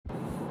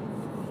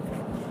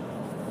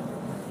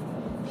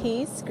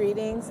Peace,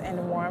 greetings,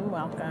 and warm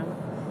welcome.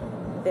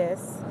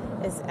 This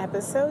is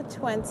episode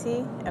 20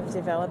 of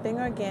Developing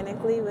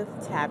Organically with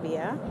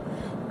Tabia.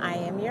 I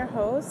am your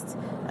host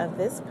of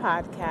this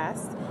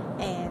podcast,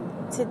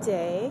 and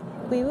today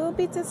we will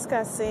be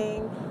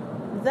discussing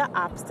the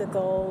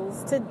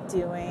obstacles to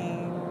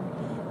doing,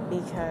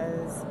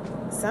 because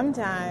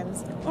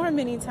sometimes, or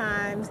many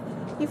times,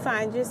 you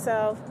find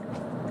yourself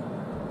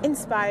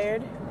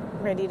inspired,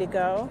 ready to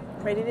go,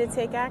 ready to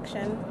take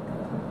action,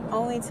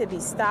 only to be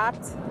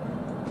stopped,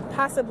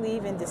 possibly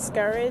even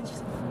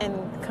discouraged,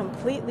 and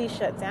completely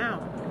shut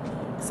down.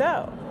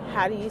 So,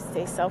 how do you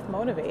stay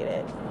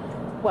self-motivated?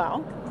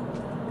 Well,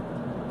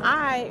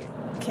 I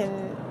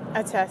can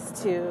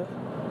attest to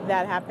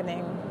that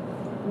happening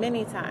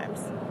many times.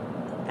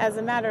 As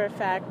a matter of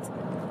fact,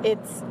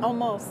 it's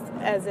almost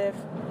as if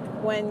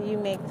when you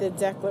make the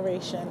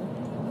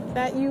declaration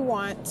that you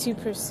want to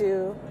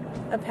pursue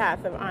a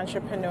path of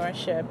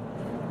entrepreneurship,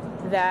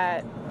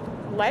 that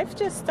life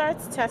just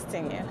starts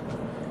testing you.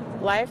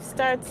 Life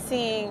starts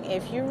seeing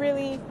if you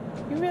really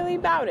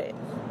about it.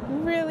 You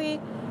really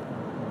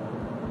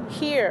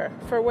here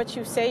for what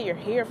you say you're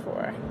here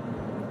for.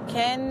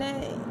 Can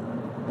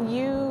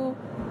you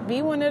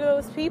be one of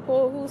those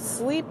people who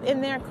sleep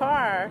in their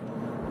car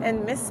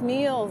and miss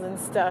meals and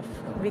stuff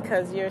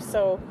because you're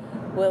so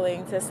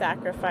willing to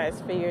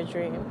sacrifice for your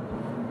dream?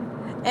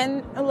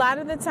 And a lot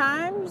of the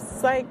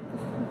times,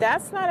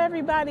 that's not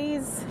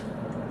everybody's,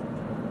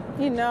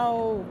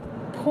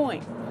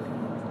 point.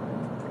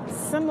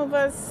 Some of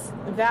us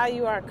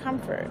value our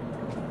comfort.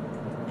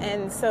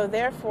 And so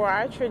therefore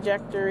our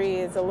trajectory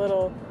is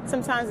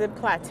sometimes it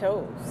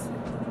plateaus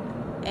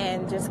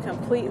and just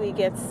completely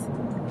gets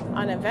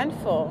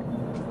uneventful,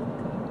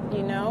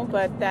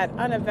 but that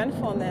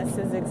uneventfulness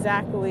is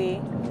exactly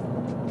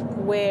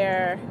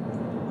where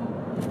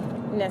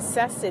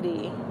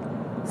necessity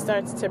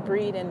starts to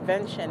breed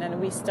invention,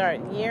 and we start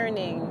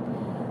yearning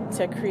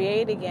to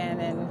create again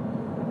and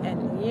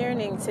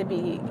yearning to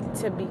be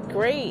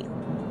great,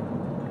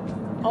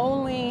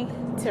 only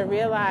to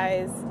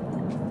realize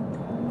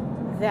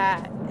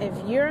that if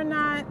you're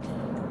not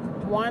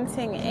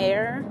wanting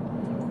air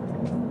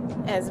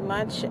as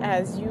much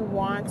as you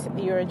want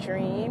your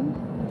dream,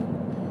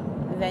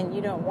 then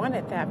you don't want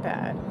it that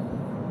bad.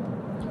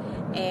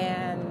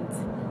 And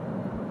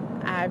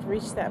I've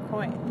reached that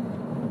point.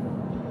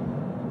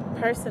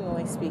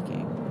 Personally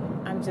speaking,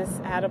 I'm just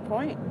at a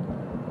point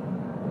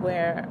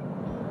where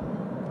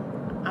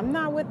I'm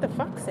not with the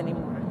fucks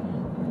anymore.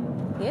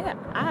 Yeah,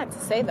 I had to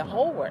say the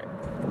whole word.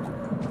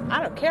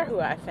 I don't care who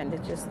I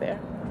offended just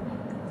there.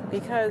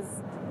 Because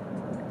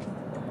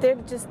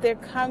there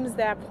comes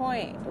that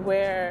point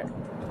where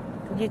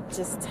you're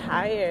just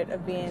tired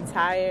of being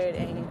tired,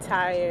 and you're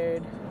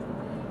tired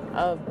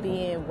of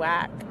being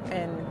whack,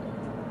 and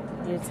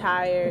you're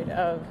tired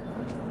of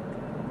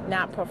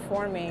not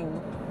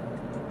performing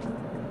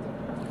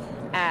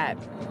at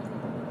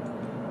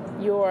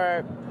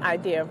your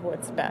idea of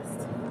what's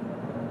best.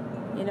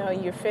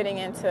 You're fitting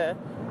into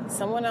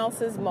someone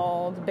else's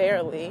mold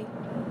barely,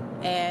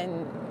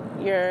 and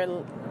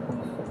you're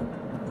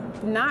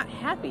not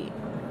happy,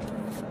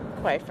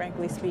 quite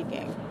frankly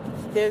speaking.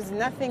 There's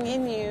nothing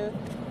in you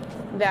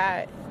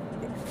that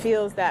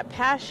feels that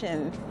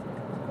passion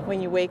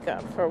when you wake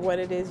up for what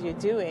it is you're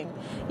doing.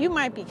 You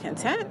might be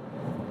content.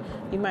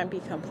 You might be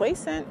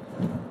complacent.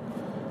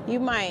 You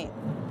might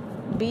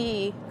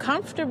be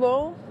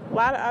comfortable. A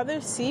lot of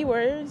other C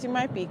words. You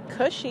might be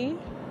cushy.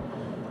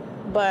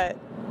 But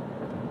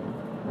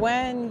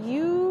when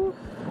you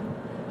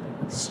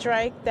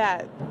strike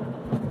that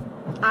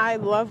I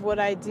love what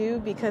I do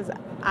because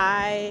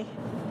I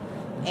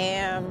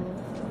am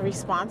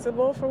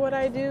responsible for what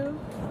I do,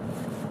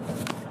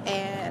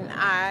 and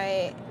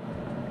I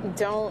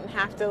don't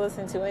have to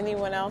listen to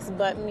anyone else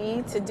but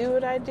me to do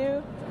what I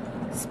do,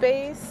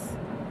 space,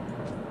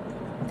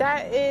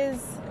 that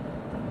is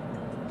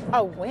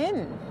a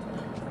win.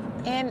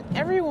 And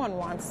everyone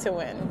wants to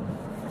win.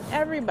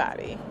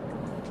 Everybody.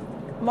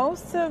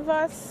 Most of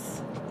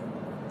us,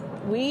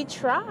 we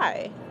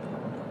try.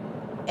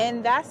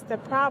 And that's the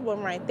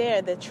problem right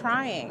there, the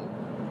trying.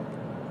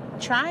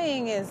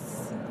 Trying is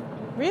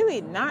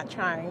really not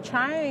trying.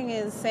 Trying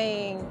is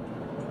saying,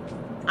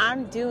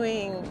 I'm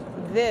doing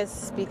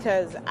this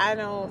because I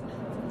don't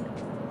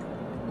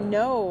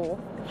know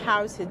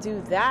how to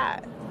do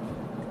that.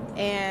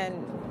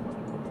 And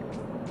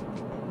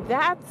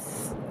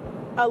that's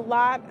a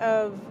lot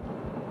of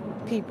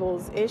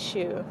people's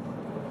issue,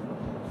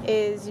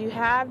 is you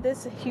have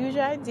this huge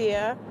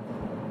idea,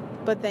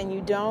 but then you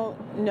don't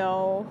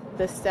know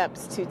the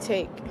steps to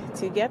take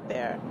to get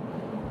there.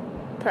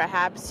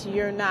 Perhaps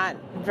you're not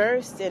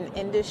versed in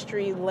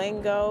industry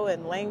lingo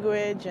and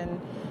language,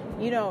 and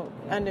you don't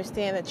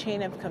understand the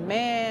chain of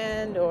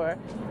command, or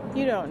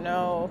you don't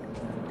know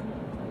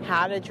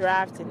how to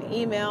draft an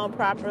email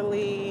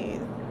properly,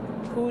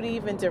 who to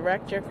even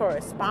direct your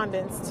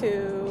correspondence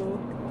to.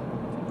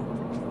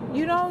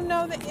 You don't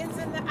know the ins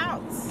and the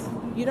outs.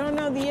 You don't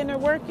know the inner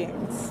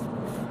workings.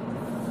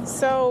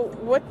 So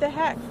what the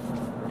heck?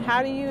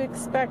 how do you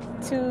expect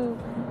to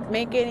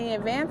make any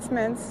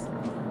advancements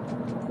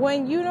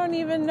when you don't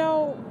even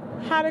know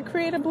how to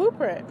create a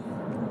blueprint?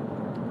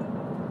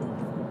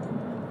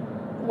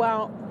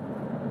 Well,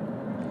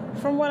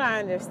 from what I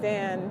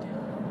understand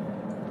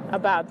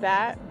about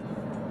that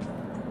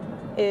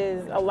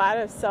is a lot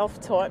of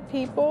self-taught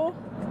people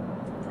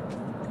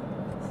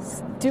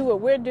do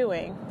what we're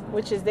doing,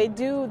 which is they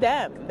do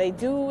them. They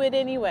do it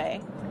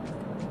anyway.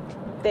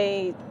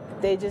 They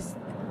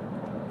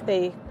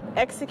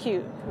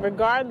execute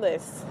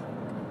regardless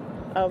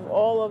of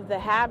all of the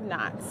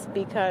have-nots,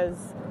 because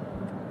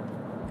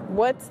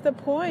what's the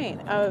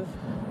point of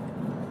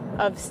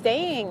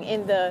staying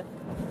in the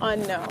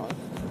unknown?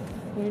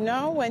 You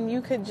know, when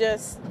you could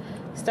just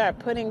start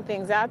putting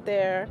things out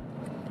there,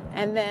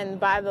 and then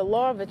by the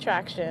law of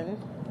attraction,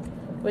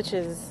 which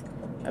is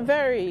a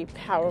very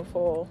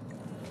powerful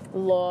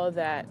law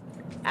that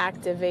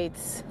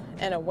activates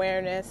an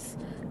awareness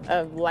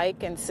of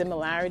like and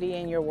similarity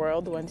in your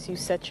world once you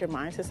set your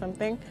mind to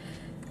something,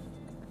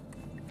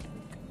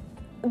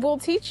 will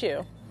teach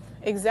you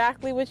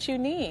exactly what you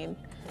need.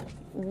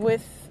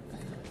 With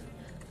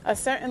a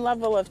certain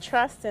level of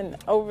trust and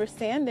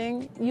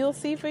understanding, you'll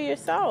see for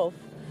yourself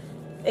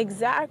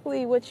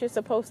exactly what you're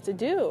supposed to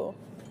do.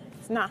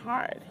 It's not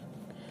hard.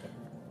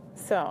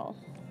 So,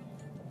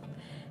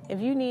 if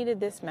you needed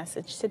this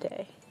message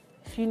today,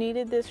 if you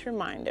needed this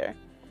reminder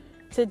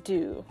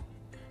to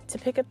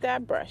pick up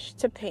that brush,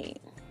 to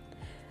paint,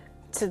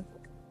 to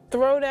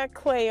throw that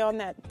clay on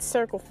that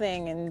circle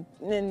thing and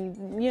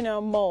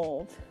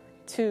mold,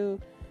 to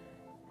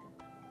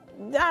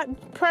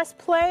not press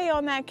play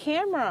on that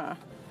camera,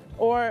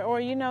 or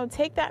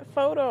take that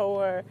photo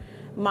or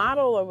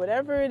model or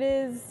whatever it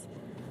is,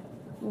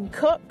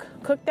 cook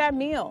that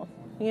meal,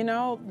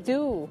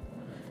 do,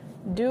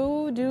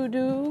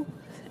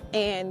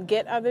 and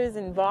get others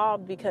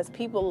involved, because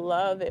people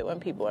love it when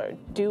people are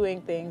doing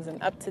things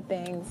and up to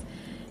things.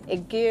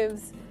 It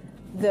gives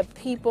the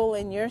people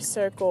in your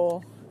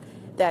circle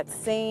that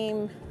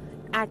same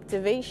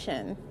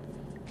activation.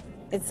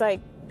 It's like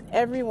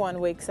everyone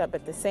wakes up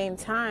at the same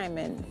time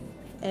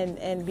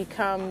and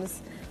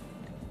becomes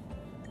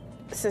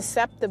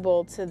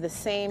susceptible to the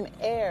same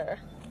air,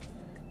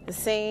 the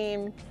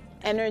same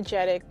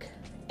energetic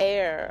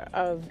air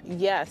of,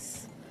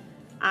 yes,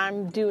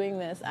 I'm doing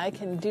this, I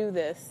can do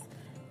this,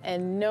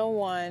 and no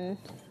one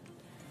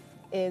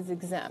is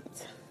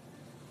exempt.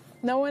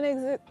 No one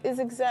is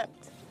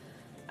exempt.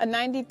 A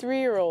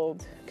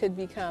 93-year-old could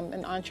become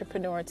an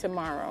entrepreneur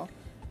tomorrow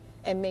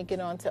and make it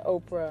onto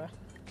Oprah,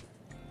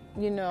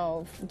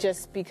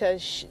 just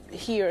because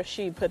he or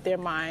she put their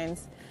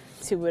minds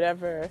to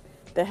whatever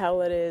the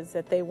hell it is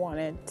that they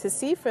wanted to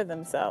see for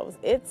themselves.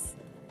 It's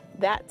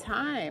that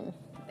time.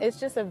 It's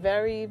just a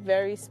very,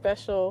 very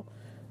special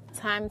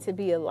time to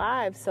be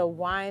alive. So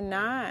why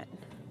not?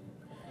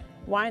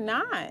 Why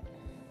not?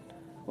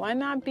 Why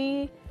not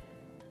be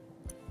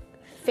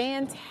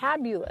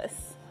fantabulous?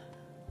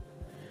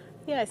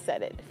 Yeah, I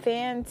said it.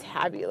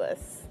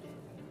 Fantabulous.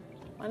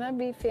 Why not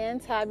be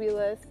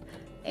fantabulous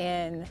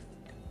and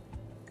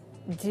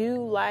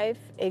do life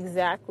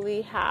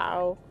exactly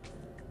how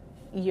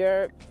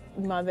your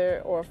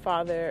mother or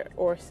father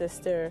or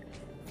sister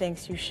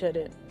thinks you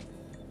shouldn't?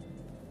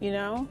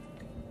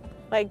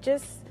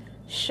 Just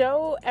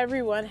show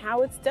everyone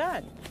how it's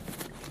done.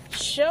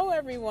 Show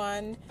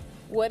everyone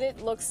what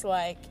it looks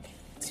like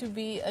to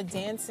be a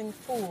dancing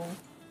fool,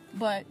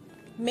 but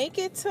make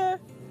it to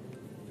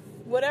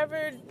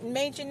whatever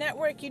major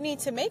network you need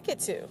to make it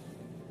to.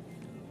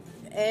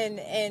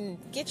 And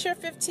get your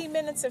 15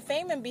 minutes of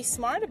fame and be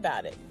smart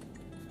about it.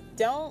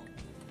 Don't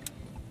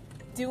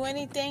do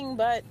anything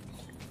but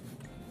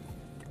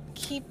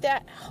keep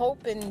that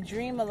hope and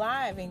dream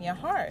alive in your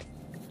heart.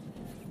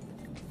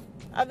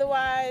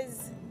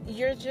 Otherwise,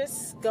 you're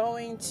just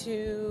going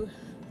to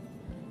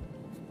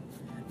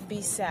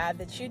be sad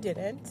that you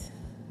didn't,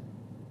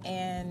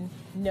 and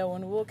no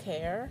one will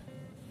care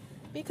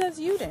because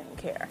you didn't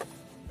care.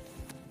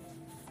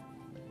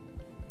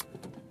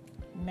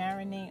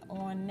 Marinate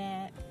on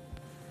that,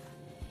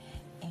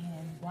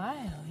 and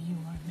while you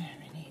are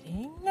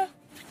marinating,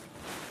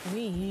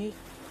 we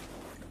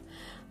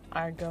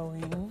are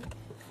going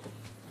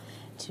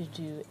to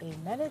do a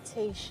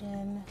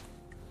meditation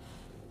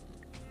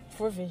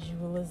for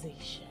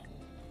visualization.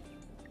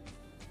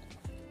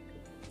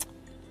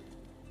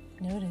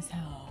 Notice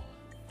how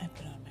I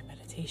put on my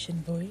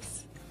meditation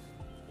voice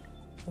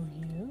for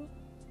you.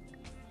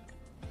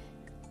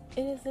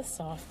 It is a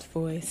soft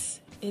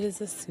voice. It is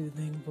a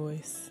soothing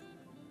voice.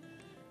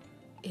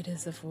 It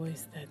is a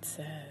voice that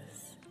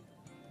says,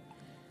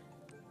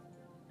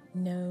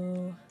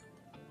 no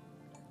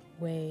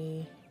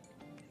way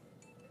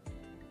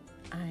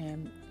I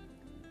am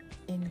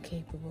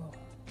incapable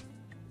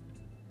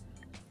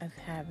of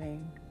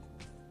having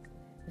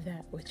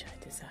that which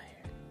I desire.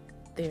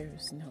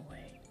 There's no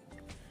way.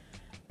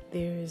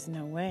 There is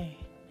no way.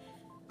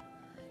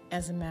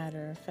 As a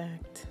matter of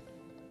fact,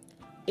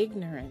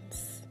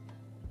 ignorance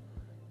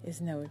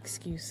is no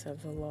excuse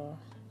of the law.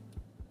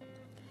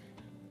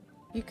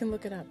 You can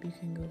look it up. You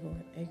can Google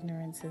it.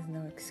 Ignorance is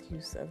no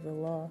excuse of the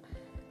law.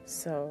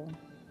 So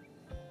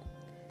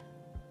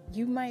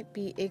you might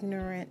be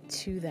ignorant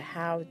to the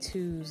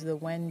how-tos, the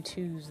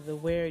when-tos, the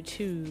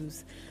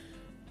where-tos,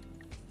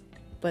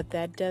 but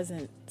that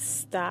doesn't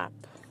stop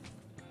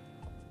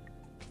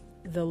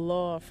the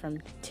law from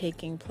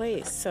taking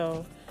place.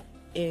 So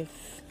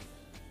if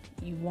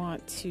you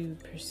want to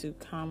pursue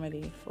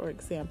comedy, for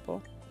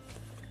example,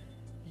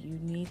 you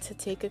need to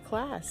take a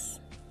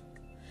class.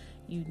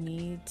 You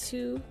need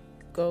to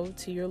go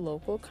to your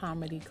local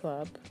comedy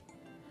club,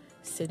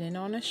 sit in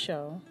on a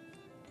show,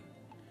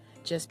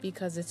 just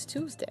because it's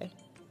Tuesday.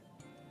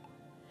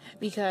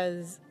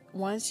 Because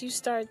once you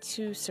start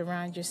to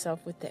surround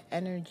yourself with the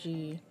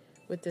energy,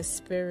 with the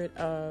spirit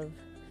of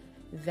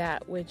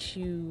that which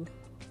you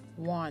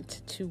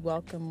want to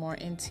welcome more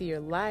into your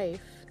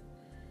life,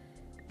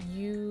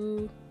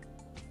 you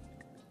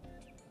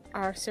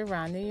are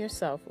surrounding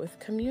yourself with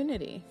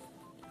community,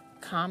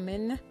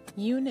 common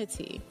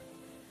unity,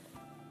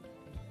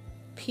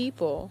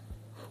 people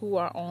who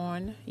are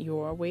on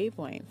your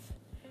wavelength,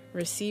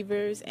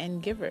 receivers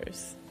and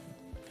givers.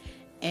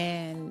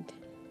 And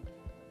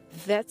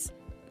that's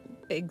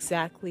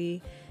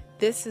exactly,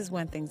 this is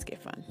when things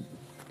get fun.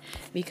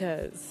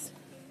 Because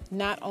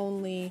not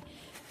only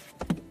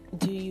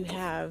do you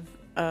have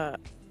a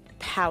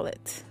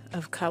palette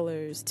of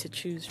colors to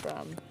choose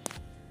from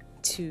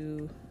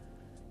to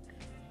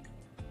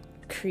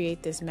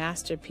create this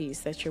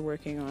masterpiece that you're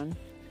working on,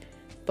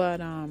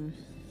 but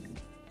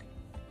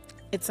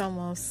it's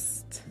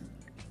almost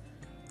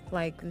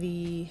like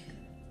the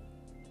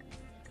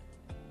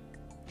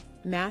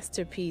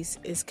masterpiece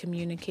is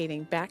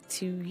communicating back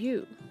to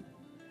you.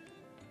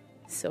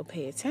 So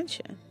pay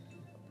attention.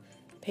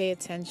 Pay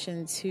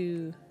attention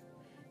to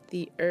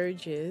the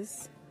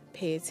urges.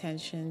 Pay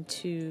attention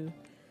to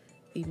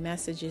the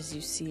messages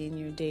you see in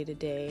your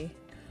day-to-day.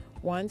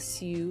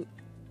 Once you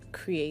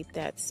create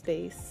that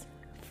space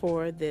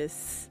for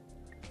this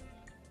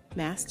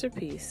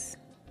masterpiece,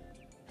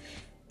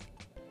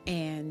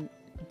 and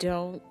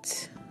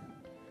don't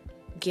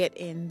get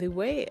in the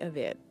way of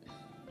it.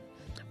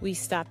 We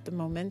stop the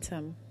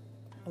momentum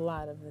a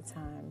lot of the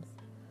times,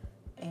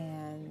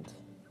 and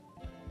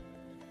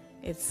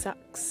it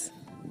sucks.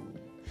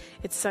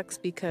 It sucks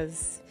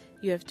because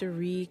you have to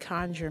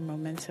reconjure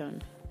momentum.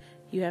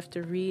 You have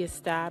to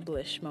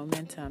reestablish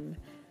momentum.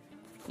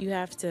 You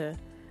have to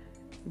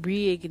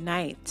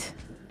reignite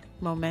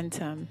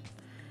momentum.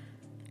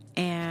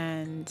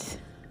 And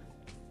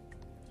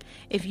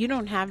if you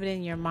don't have it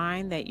in your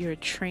mind that you're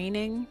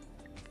training,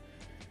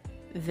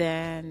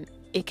 then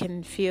it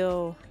can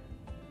feel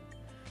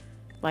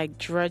like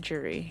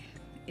drudgery.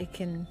 It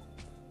can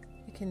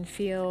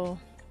feel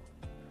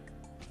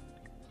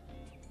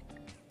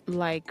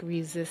like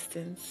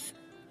resistance.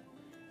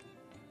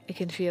 It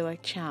can feel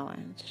like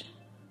challenge.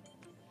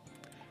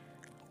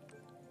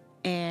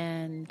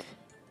 And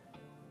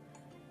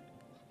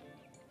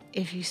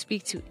if you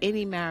speak to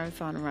any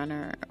marathon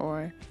runner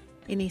or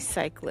any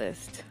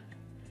cyclist,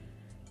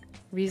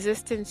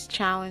 resistance,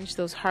 challenge,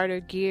 those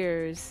harder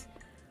gears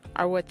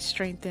are what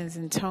strengthens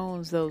and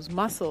tones those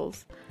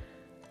muscles.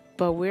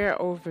 But we're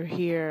over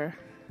here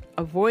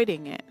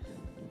avoiding it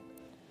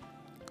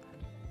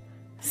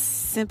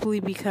simply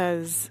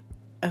because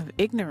of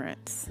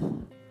ignorance.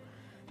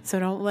 So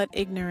don't let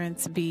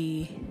ignorance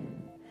be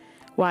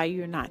why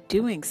you're not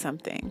doing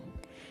something.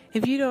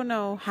 If you don't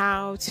know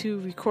how to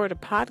record a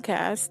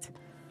podcast,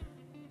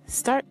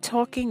 start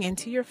talking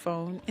into your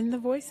phone in the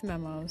voice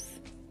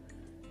memos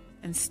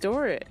and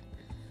store it.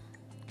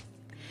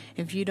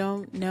 If you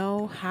don't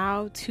know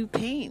how to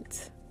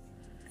paint,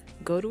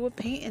 go to a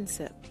paint and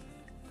sip.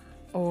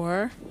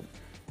 Or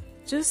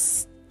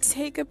just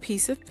take a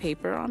piece of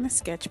paper on a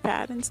sketch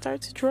pad and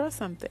start to draw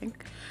something.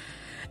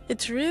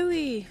 It's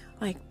really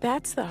like,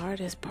 that's the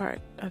hardest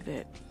part of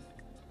it,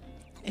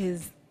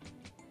 is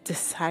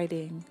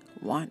deciding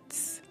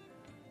once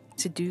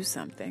to do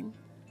something.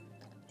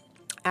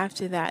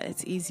 After that,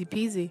 it's easy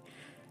peasy.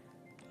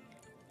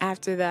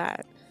 After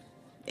that,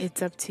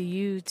 it's up to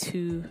you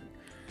to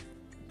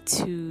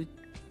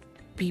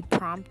be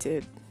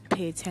prompted,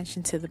 pay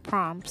attention to the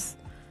prompts,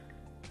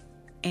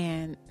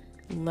 and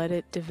let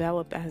it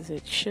develop as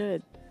it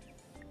should.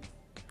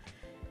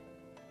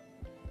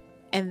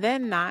 And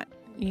then not,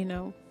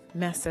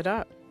 mess it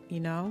up,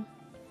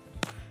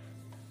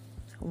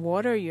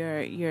 Water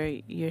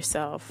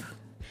yourself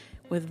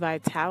with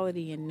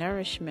vitality and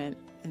nourishment,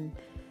 and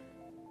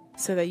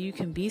so that you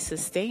can be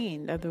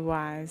sustained.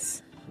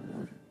 Otherwise,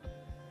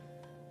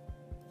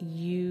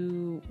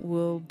 you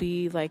will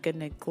be like a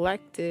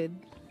neglected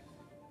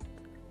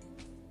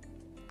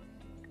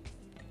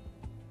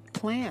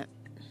plant,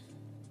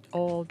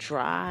 all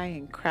dry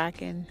and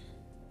cracking,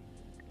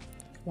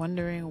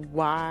 wondering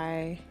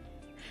why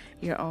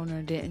your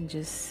owner didn't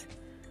just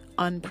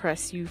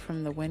unpress you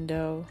from the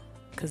window,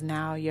 because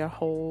now your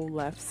whole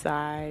left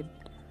side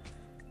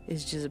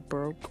is just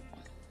broke.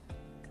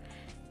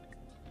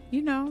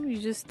 You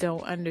just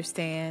don't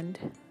understand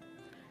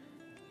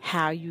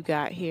how you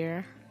got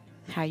here,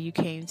 how you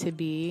came to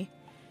be,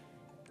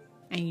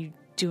 and you're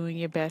doing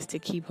your best to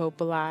keep hope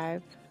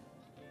alive,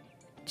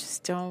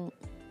 just don't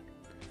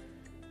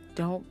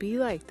be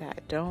like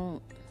that.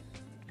 Don't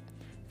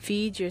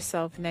feed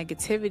yourself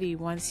negativity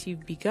once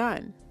you've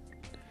begun,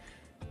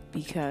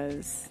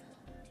 because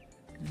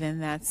then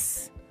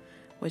that's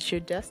what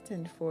you're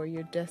destined for.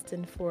 You're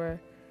destined for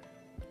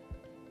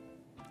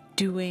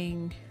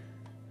doing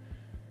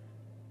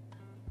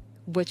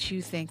what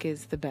you think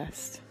is the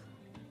best.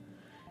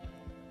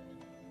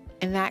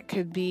 And that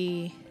could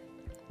be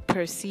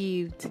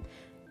perceived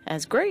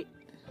as great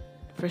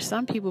for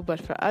some people, but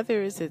for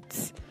others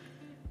it's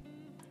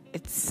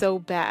so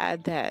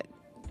bad that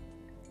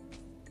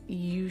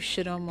you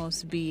should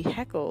almost be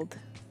heckled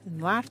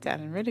and laughed at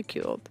and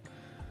ridiculed.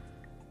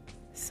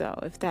 So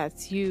if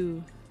that's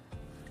you,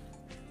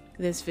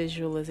 this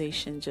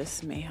visualization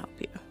just may help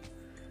you.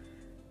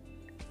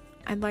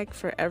 I'd like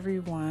for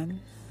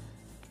everyone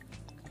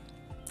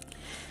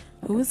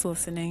who is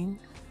listening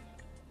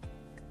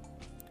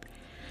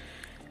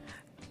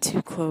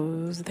to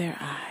close their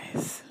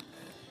eyes.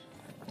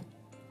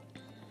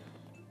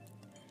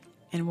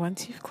 And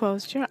once you've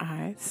closed your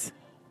eyes,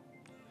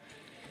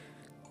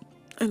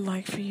 I'd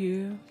like for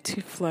you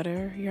to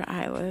flutter your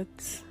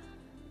eyelids.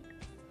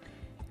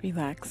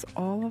 Relax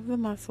all of the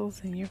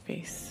muscles in your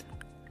face.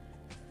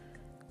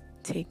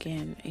 Take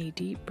in a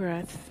deep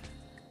breath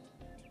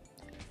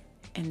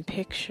and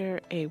picture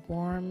a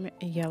warm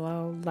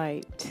yellow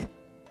light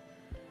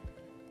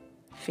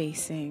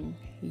facing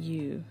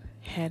you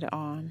head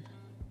on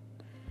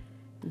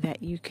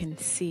that you can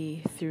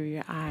see through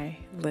your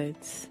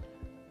eyelids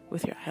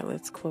with your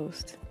eyelids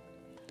closed.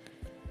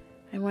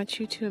 I want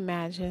you to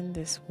imagine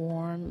this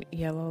warm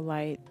yellow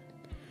light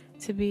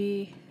to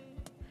be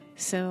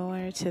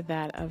similar to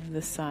that of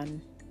the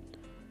sun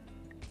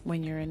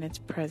when you're in its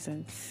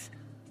presence.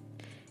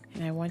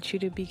 And I want you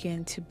to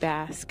begin to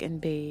bask and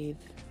bathe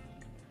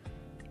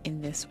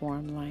in this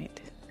warm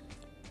light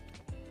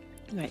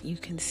that you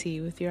can see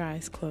with your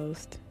eyes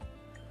closed.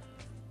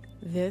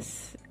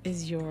 This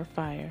is your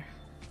fire.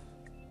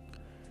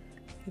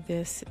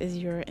 This is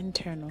your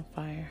internal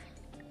fire.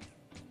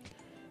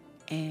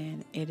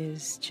 And it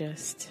is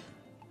just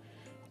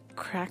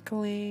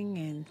crackling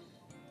and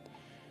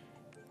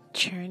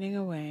churning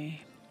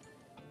away,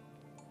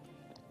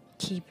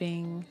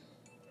 keeping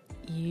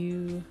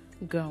you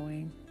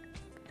going,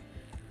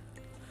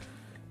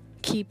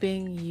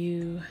 keeping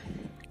you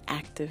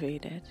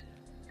activated.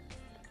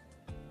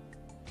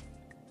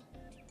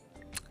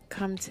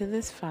 Come to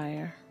this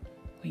fire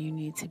when you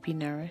need to be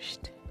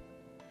nourished.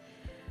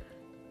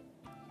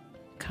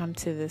 Come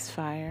to this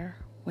fire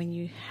when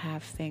you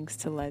have things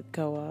to let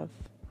go of,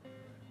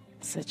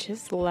 such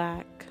as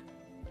lack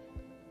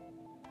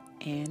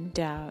and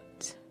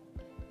doubt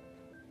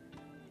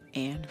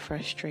and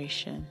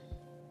frustration,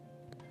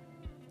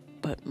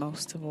 but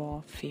most of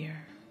all,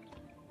 fear.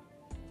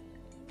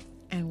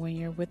 And when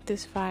you're with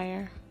this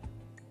fire,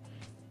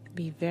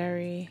 be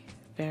very,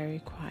 very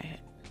quiet.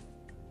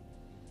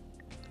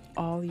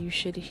 All you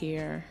should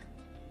hear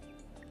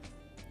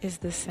is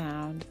the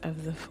sound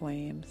of the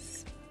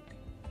flames.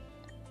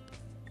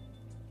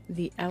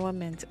 The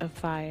element of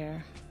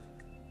fire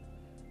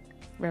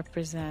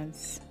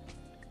represents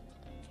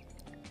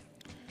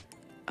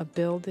a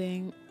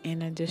building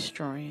and a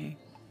destroying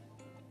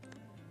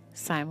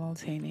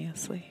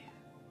simultaneously.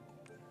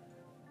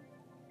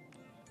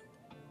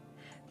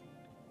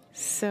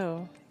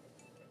 So,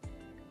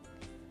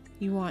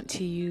 you want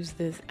to use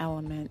this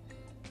element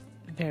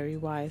very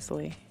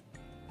wisely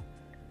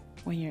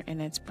when you're in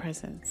its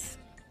presence.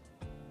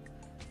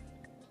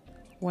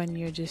 When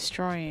you're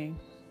destroying,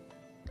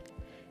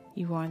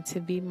 you want to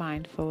be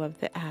mindful of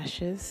the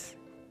ashes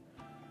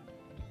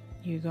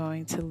you're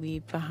going to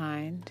leave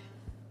behind,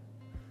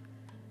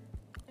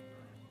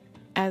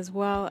 as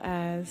well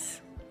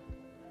as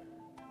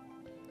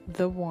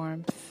the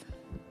warmth,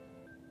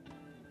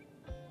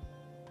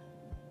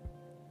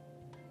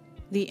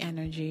 the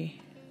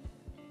energy,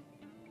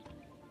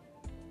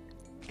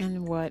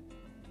 and what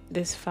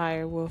this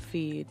fire will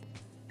feed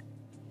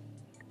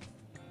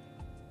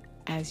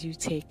as you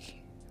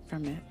take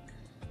from it.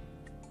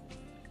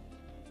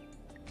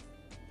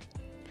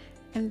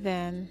 And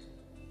then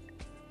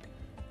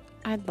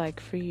I'd like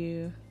for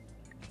you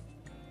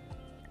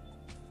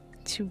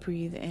to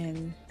breathe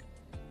in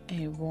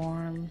a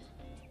warm,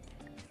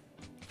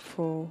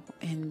 full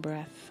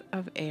in-breath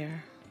of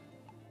air.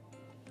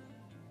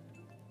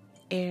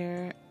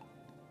 Air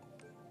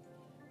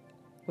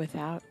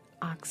without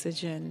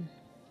oxygen,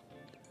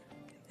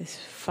 this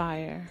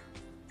fire,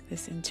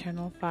 this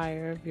internal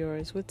fire of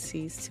yours would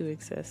cease to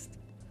exist.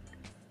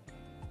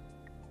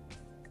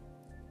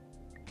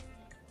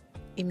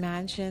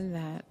 Imagine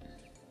that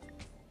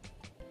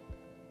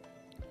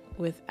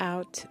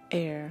without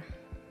air,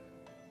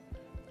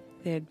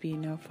 there'd be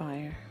no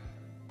fire.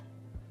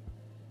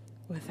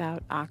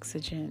 Without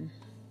oxygen,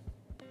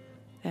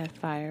 that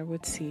fire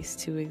would cease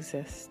to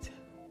exist.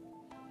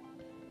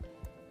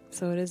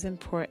 So it is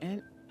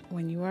important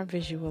when you are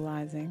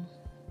visualizing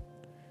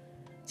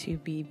to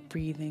be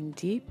breathing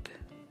deep,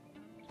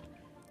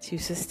 to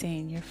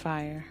sustain your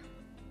fire.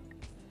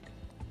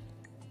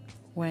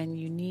 When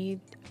you need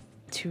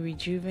to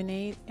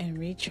rejuvenate and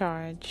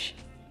recharge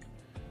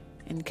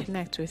and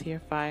connect with your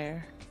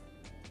fire,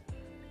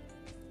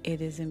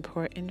 it is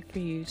important for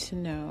you to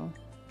know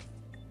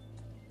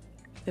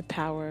the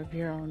power of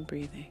your own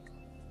breathing.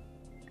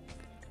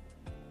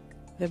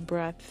 The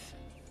breath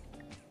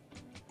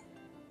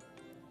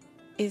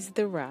is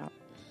the route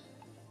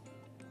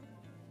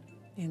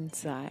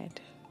inside.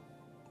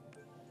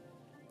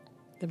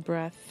 The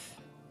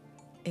breath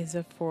is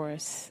a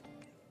force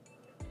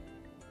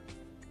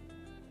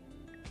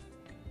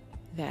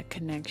that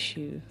connects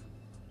you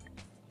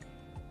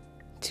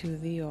to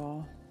the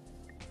all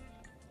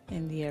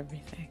and the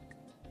everything.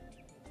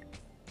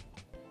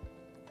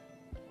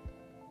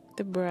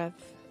 The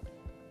breath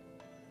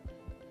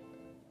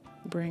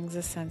brings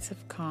a sense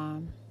of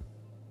calm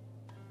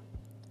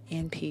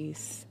and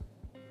peace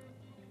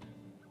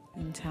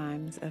in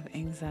times of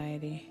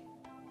anxiety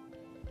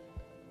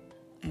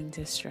and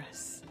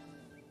distress.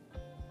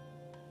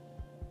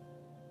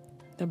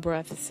 The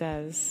breath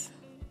says,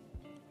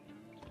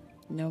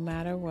 no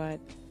matter what,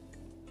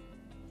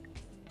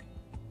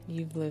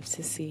 you've lived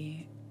to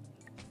see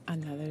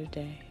another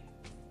day.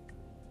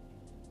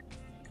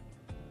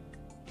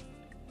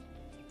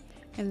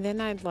 And then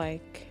I'd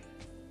like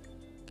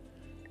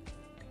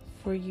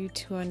for you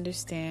to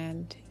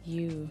understand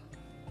you,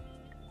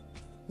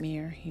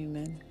 mere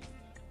human,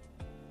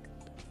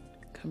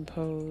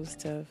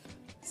 composed of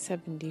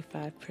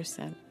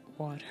 75%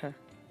 water.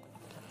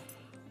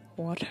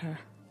 Water.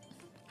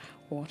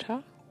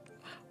 Water.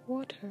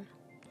 Water.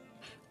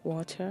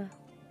 Water.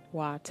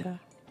 Water.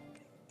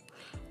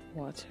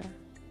 Water.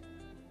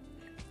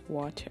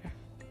 Water.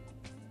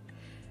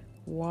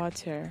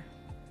 Water.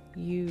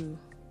 You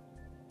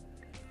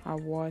are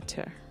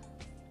water.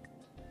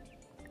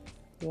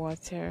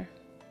 Water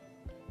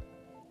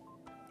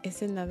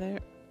is another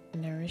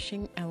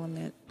nourishing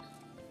element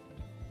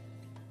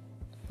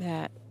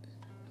that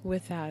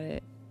without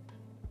it,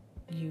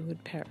 you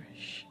would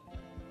perish.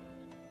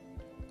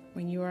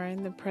 When you are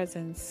in the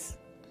presence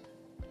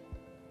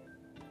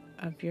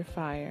of your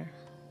fire,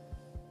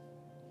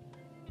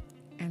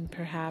 and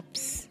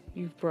perhaps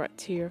you've brought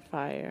to your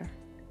fire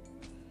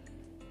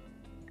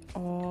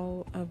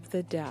all of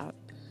the doubt,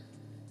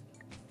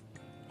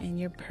 and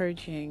you're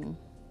purging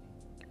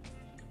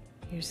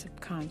your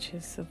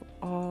subconscious of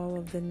all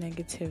of the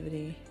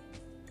negativity,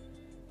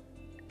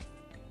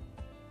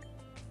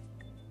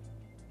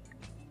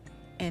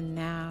 and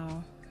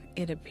now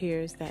it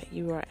appears that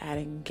you are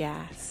adding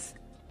gas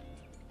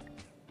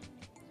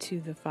to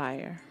the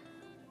fire,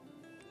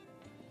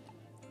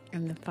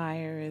 and the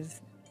fire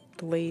is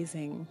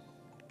blazing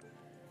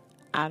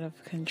out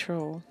of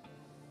control.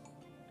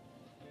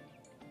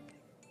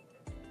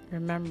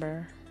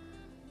 Remember,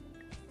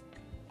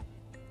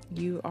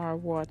 you are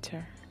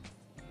water.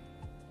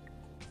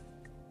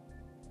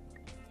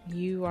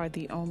 You are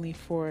the only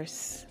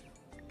force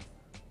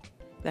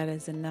that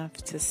is enough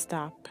to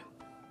stop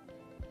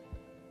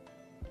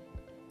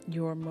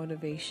your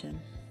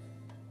motivation.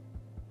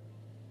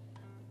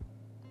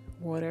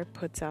 Water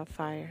puts out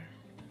fire.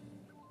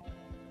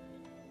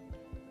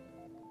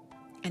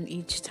 And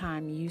each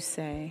time you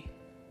say,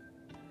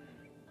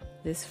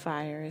 this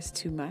fire is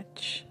too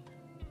much,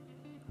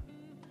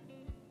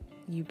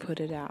 you put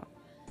it out.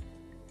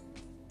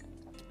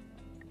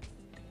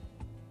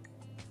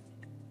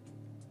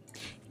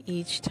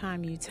 Each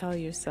time you tell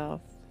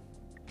yourself,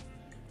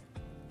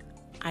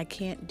 I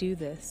can't do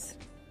this,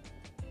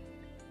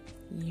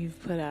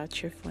 you've put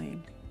out your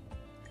flame.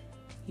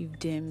 You've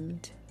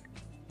dimmed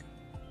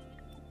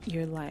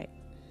your light.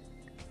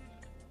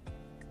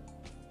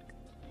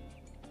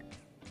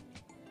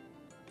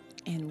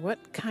 And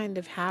what kind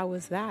of how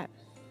is that?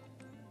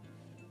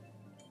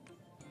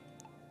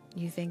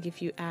 You think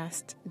if you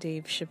asked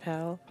Dave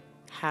Chappelle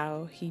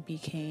how he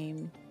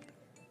became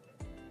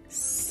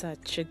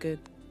such a good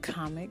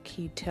comic,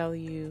 he'd tell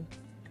you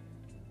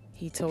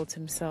he told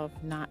himself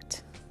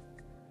not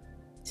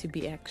to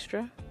be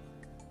extra?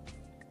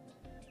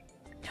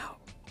 No.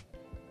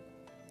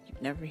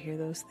 You'd never hear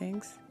those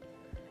things.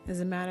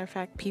 As a matter of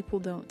fact, people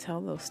don't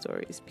tell those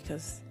stories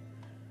because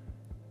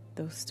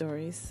those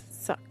stories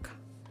suck.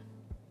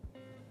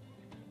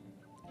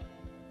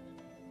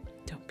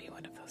 Don't be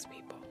one of those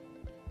people.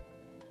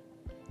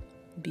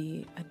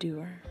 Be a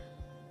doer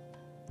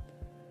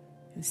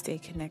and stay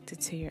connected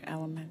to your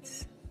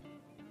elements.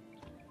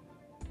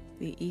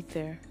 The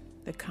ether,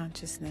 the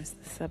consciousness,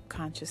 the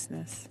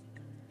subconsciousness,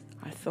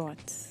 our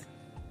thoughts,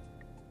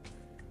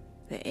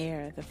 the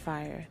air, the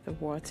fire, the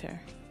water,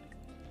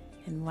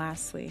 and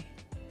lastly,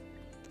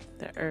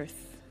 the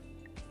earth,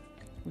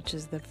 which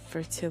is the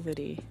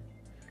fertility,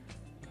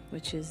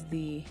 which is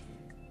the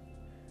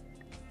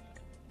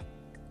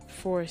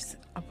force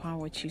upon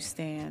which you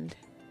stand,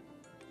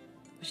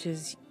 which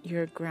is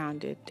your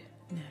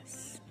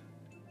groundedness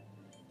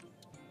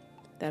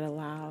that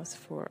allows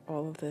for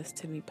all of this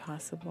to be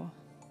possible.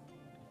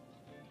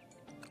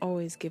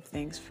 Always give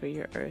thanks for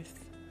your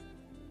earth,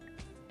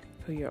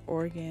 for your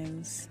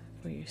organs,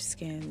 for your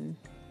skin,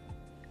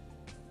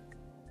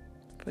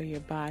 for your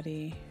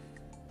body.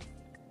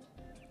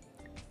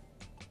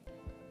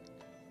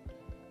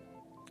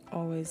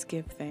 Always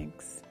give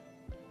thanks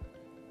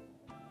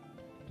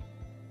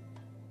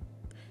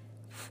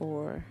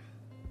for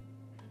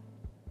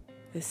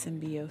the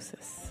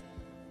symbiosis,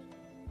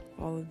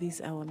 all of these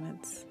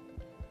elements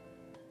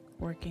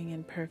working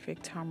in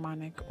perfect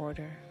harmonic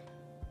order.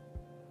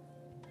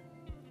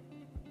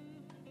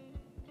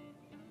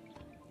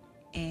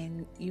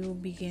 And you will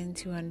begin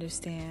to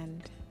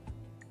understand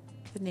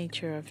the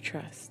nature of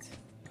trust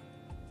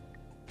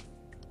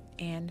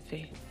and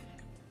faith,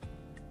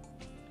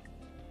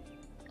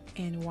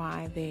 and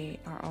why they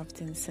are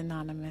often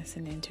synonymous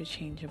and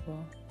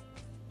interchangeable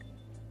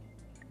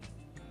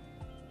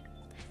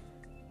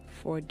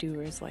for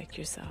doers like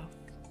yourself.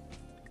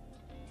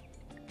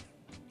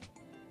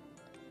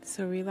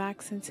 So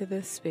relax into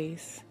this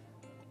space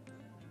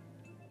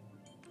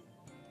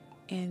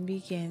and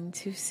begin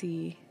to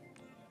see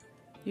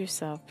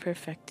yourself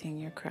perfecting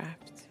your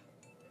craft.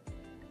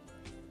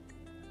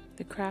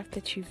 The craft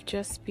that you've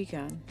just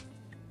begun,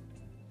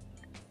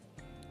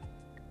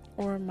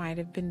 or might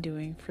have been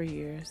doing for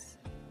years.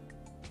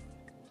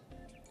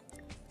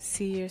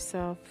 See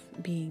yourself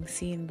being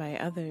seen by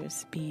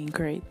others, being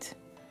great.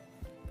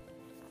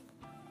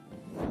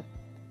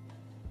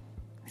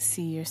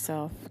 See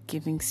yourself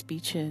giving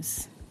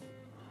speeches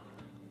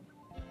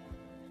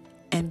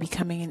and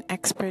becoming an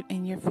expert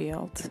in your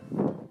field.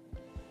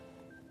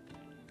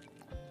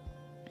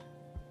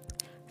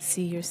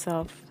 See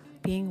yourself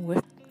being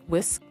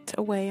whisked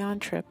away on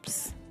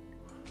trips,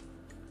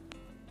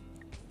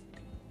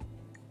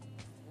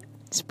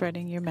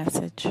 spreading your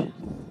message.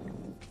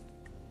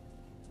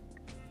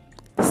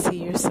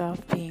 See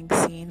yourself being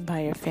seen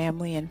by your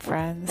family and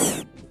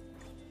friends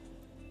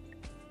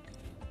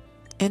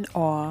in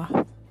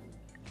awe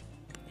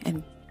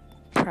and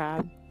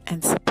proud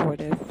and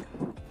supportive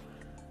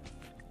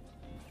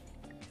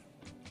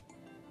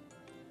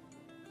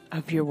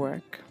of your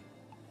work.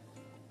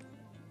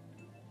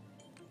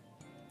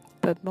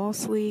 But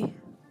mostly,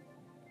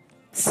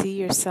 see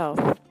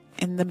yourself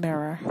in the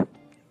mirror,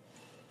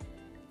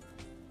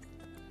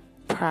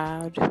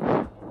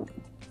 proud,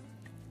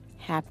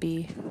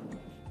 happy,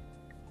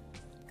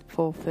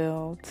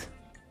 fulfilled.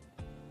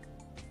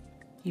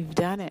 You've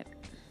done it.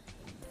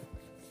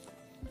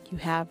 You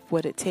have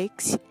what it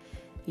takes.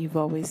 You've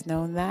always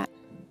known that.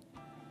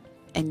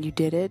 And you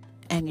did it,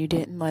 and you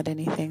didn't let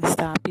anything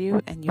stop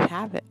you, and you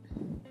have it.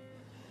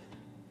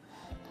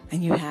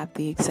 And you have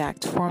the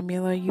exact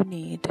formula you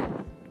need,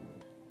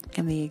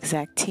 and the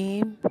exact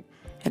team,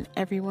 and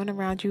everyone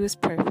around you is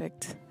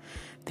perfect.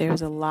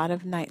 There's a lot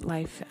of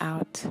nightlife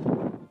out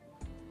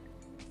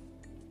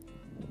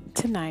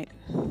tonight.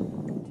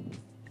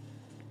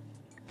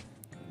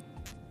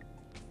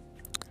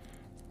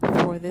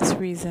 For this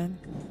reason,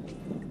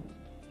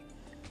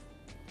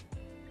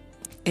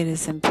 it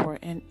is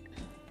important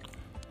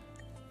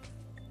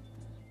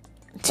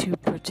to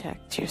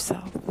protect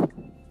yourself.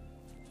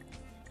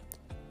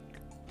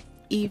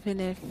 Even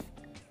if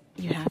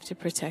you have to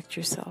protect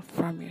yourself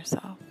from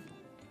yourself,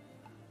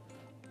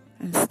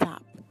 and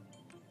stop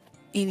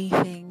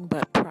anything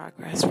but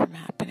progress from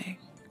happening.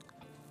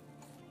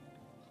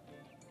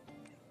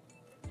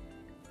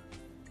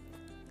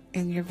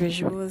 In your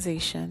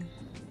visualization,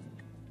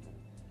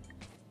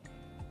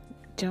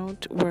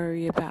 don't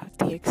worry about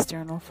the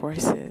external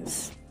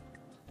forces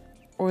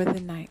or the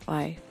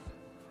nightlife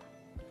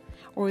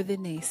or the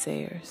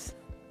naysayers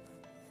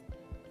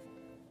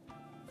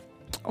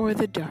or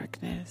the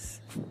darkness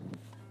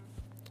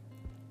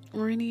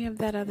or any of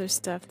that other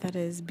stuff that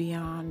is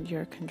beyond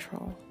your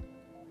control.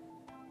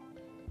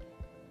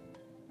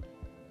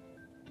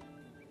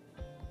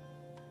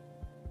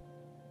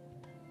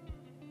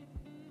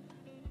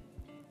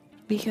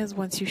 Because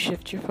once you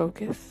shift your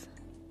focus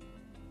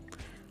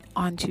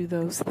onto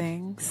those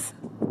things,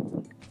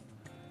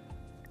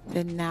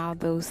 then now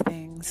those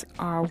things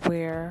are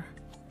where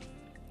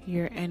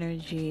your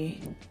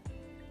energy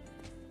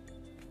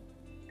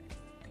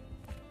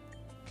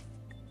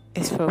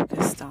is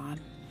focused on.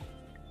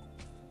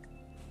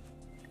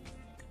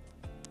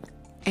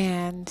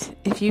 And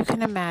if you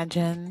can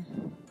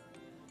imagine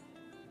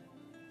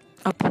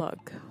a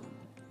plug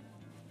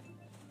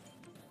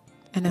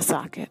in a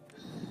socket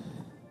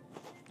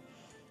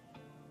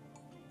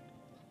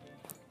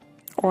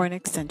or an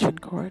extension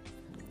cord,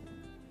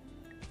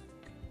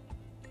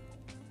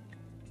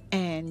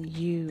 and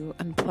you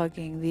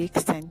unplugging the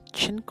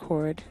extension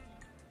cord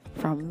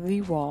from the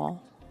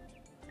wall,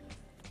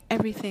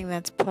 everything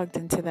that's plugged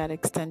into that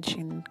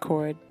extension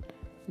cord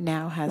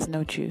now has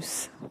no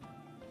juice,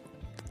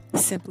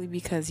 simply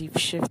because you've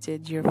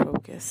shifted your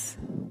focus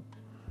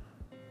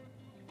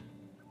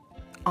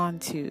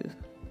onto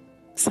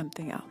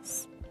something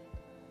else.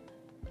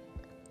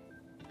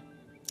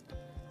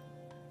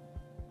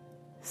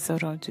 So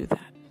don't do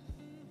that.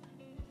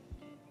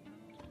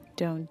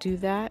 Don't do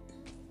that.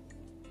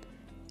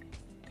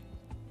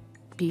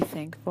 Be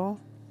thankful.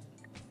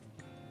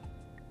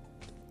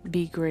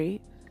 Be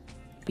great.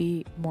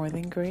 Be more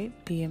than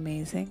great. Be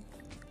amazing.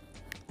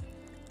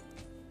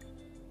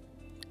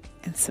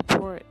 and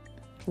support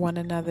one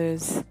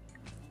another's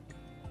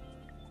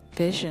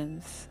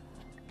visions.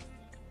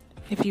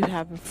 If you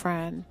have a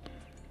friend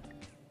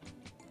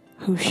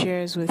who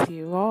shares with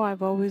you, oh,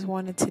 I've always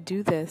wanted to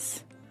do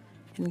this,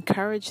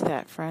 encourage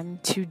that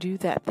friend to do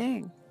that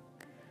thing.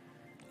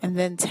 And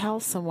then tell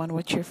someone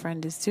what your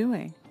friend is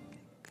doing.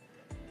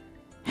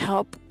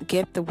 Help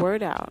get the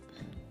word out.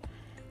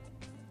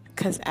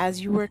 Because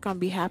as you work on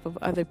behalf of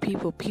other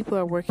people, people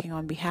are working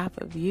on behalf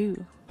of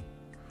you.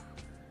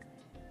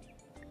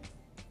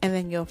 And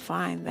then you'll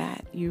find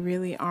that you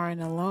really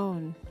aren't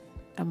alone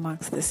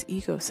amongst this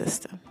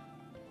ecosystem.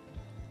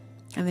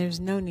 And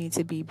there's no need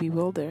to be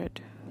bewildered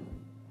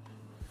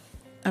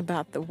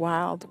about the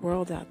wild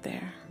world out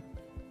there.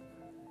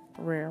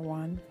 Rare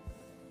one.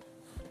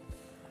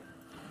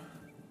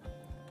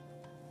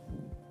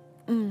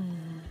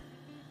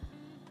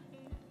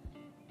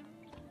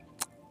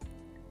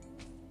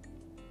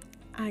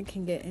 I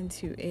can get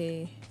into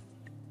a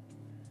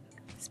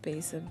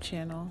space of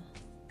channel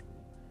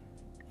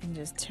and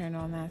just turn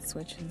on that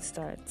switch and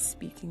start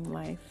speaking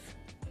life,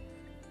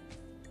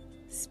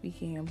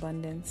 speaking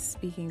abundance,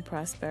 speaking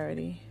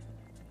prosperity,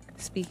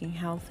 speaking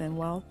health and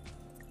wealth.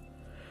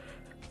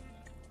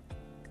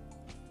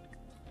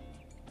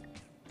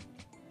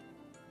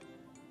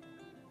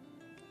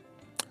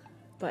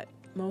 But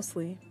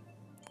mostly,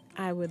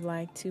 I would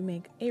like to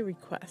make a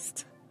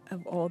request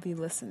of all the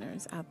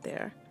listeners out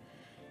there.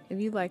 If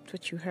you liked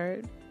what you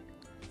heard,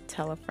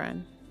 tell a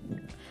friend.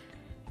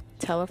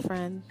 Tell a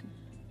friend.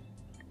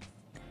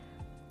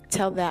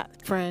 Tell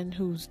that friend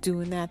who's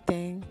doing that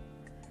thing,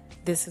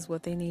 this is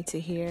what they need to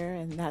hear,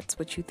 and that's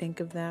what you think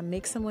of them.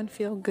 Make someone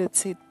feel good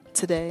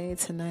today,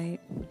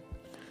 tonight,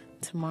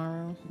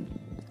 tomorrow.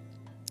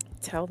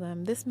 Tell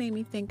them, this made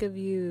me think of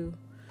you.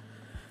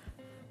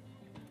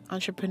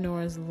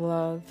 Entrepreneurs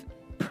love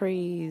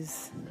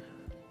praise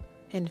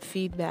and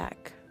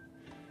feedback,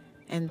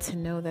 and to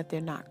know that they're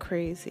not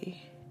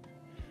crazy.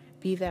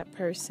 Be that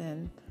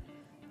person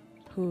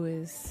who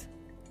is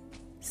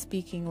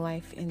speaking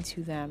life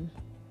into them.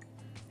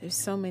 There's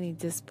so many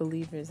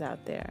disbelievers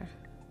out there,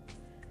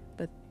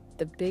 but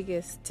the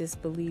biggest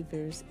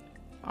disbelievers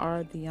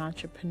are the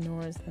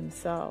entrepreneurs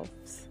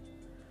themselves,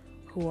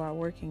 who are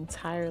working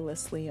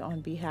tirelessly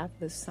on behalf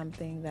of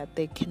something that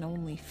they can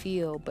only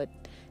feel but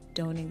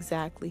don't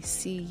exactly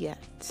see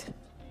yet.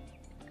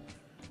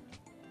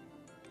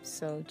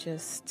 So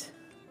just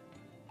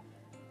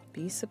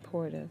be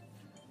supportive,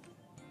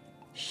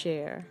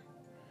 share,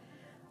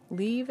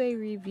 leave a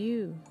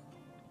review,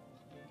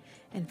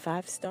 and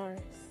 5 stars,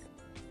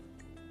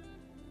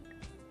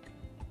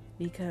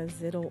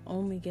 because it'll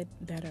only get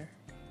better.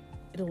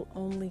 It'll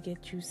only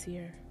get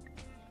juicier.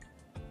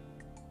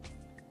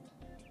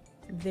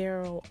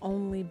 There'll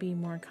only be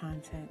more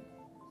content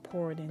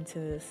poured into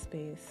this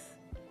space,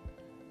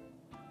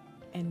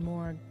 and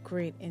more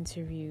great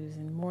interviews,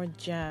 and more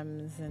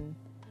gems, and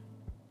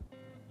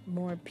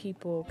more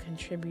people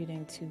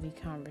contributing to the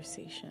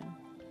conversation.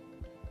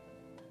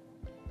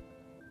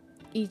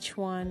 Each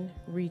one,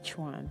 reach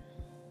one.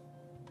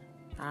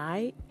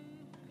 Alright?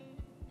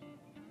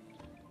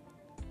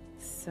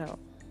 So,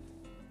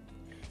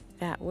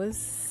 that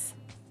was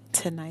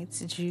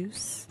tonight's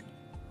juice.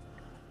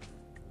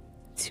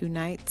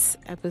 Tonight's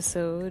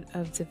episode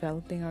of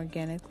Developing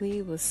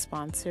Organically was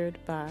sponsored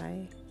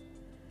by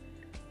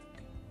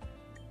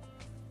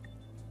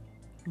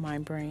my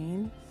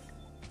brain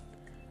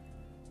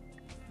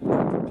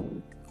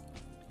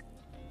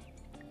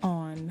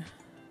on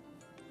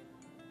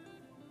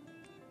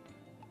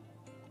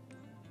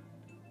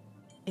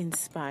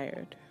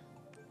Inspired.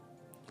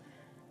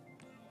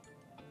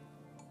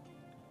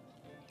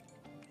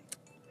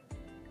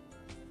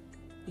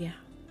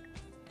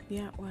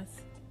 Yeah, it was.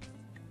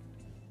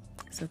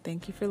 So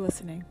thank you for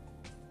listening.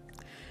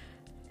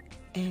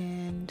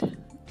 And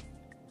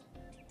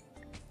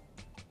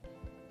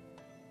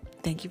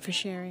thank you for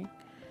sharing.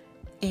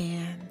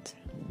 And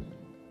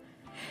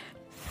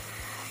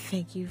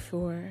thank you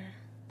for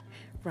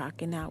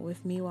rocking out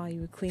with me while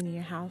you were cleaning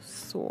your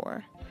house,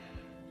 or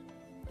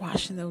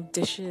washing those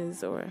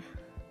dishes, or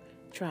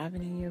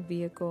driving in your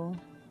vehicle.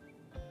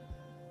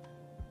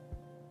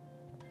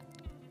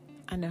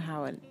 I know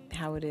how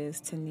it is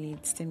to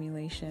need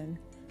stimulation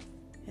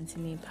and to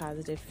need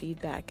positive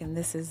feedback, and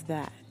this is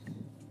that.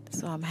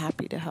 So I'm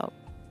happy to help.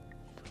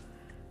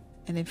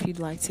 And if you'd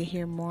like to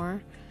hear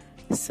more,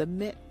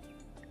 submit.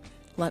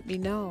 Let me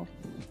know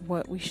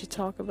what we should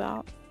talk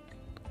about,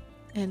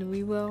 and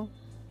we will.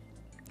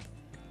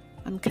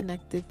 I'm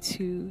connected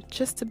to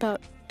just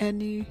about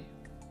any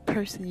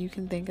person you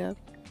can think of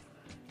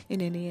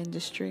in any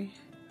industry.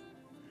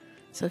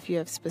 So if you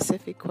have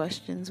specific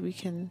questions, we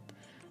can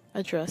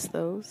address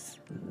those.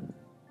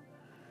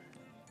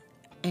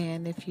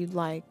 And if you'd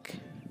like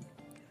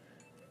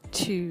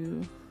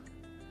to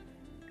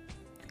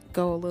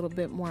go a little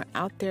bit more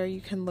out there, you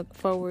can look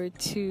forward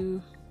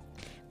to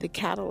the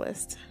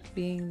catalyst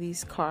being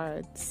these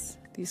card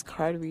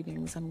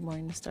readings I'm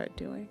going to start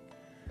doing.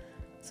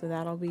 So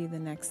that'll be the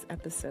next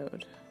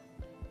episode.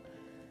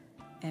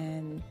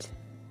 And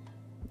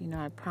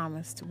I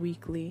promised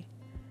weekly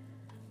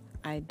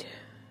I'd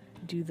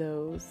do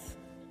those.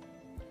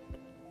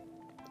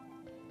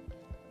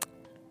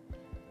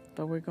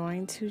 But we're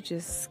going to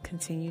just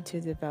continue to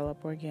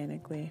develop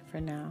organically for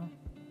now.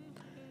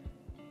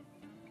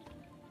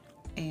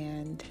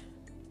 And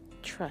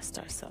trust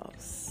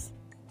ourselves.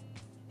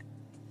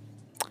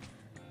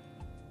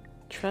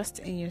 Trust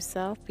in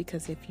yourself,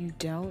 because if you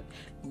don't,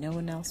 no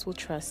one else will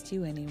trust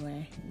you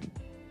anyway.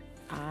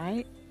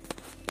 Alright?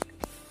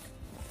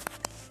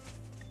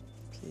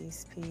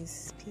 Peace,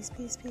 peace, peace,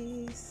 peace,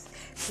 peace.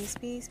 Peace,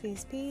 peace,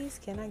 peace, peace.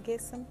 Can I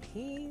get some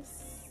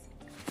peace?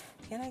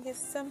 Can I get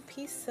some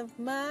peace of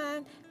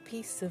mind?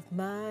 Peace of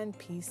mind,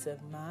 peace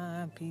of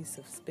mind, peace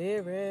of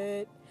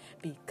spirit.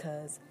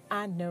 Because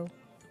I know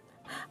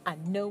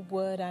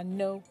what I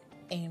know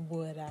and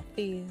what I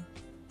feel.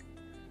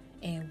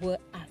 And what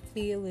I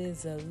feel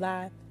is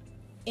alive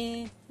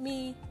in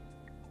me.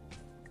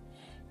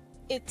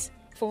 It's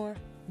for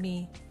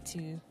me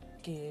to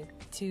give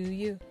to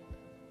you.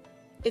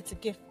 It's a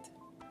gift.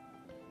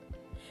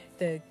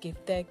 The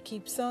gift that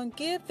keeps on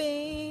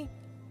giving.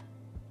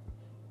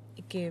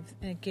 It gives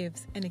and it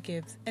gives and it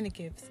gives and it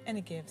gives and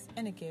it gives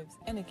and it gives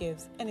and it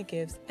gives and it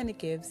gives and it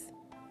gives.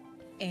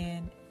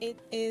 And it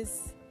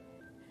is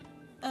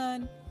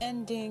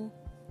unending,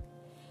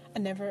 a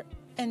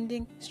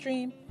never-ending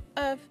stream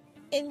of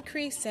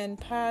increase and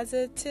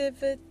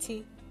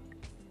positivity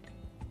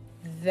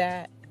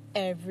that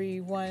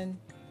everyone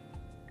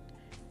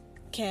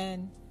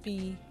can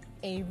be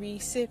a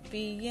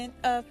recipient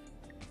of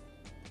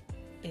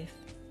if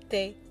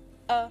they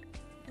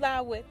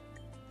allow it.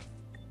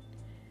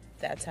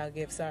 That's how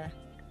gifts are.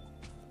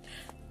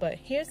 But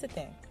here's the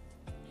thing.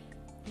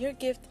 Your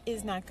gift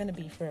is not going to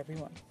be for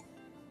everyone.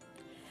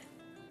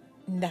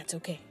 And that's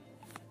okay.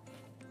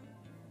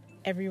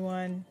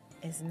 Everyone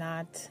is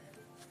not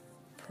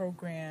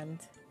programmed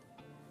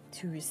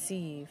to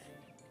receive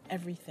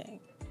everything.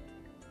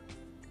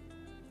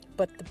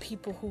 But the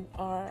people who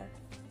are,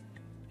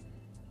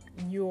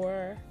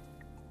 your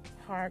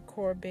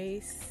hardcore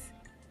base,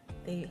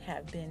 they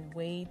have been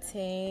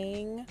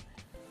waiting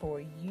for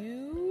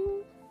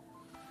you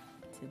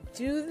to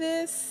do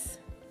this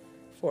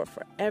for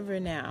forever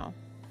now.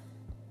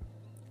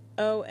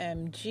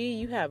 OMG,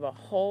 you have a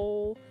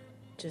whole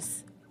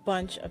just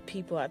bunch of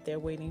people out there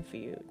waiting for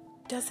you.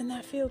 Doesn't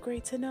that feel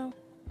great to know?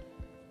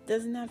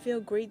 Doesn't that feel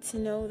great to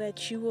know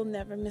that you will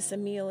never miss a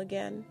meal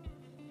again?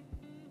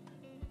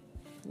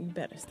 You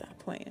better stop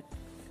playing.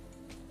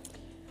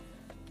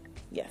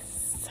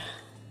 Yes.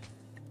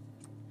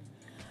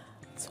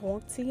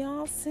 Talk to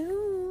y'all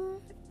soon.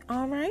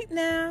 All right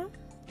now.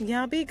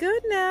 Y'all be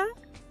good now.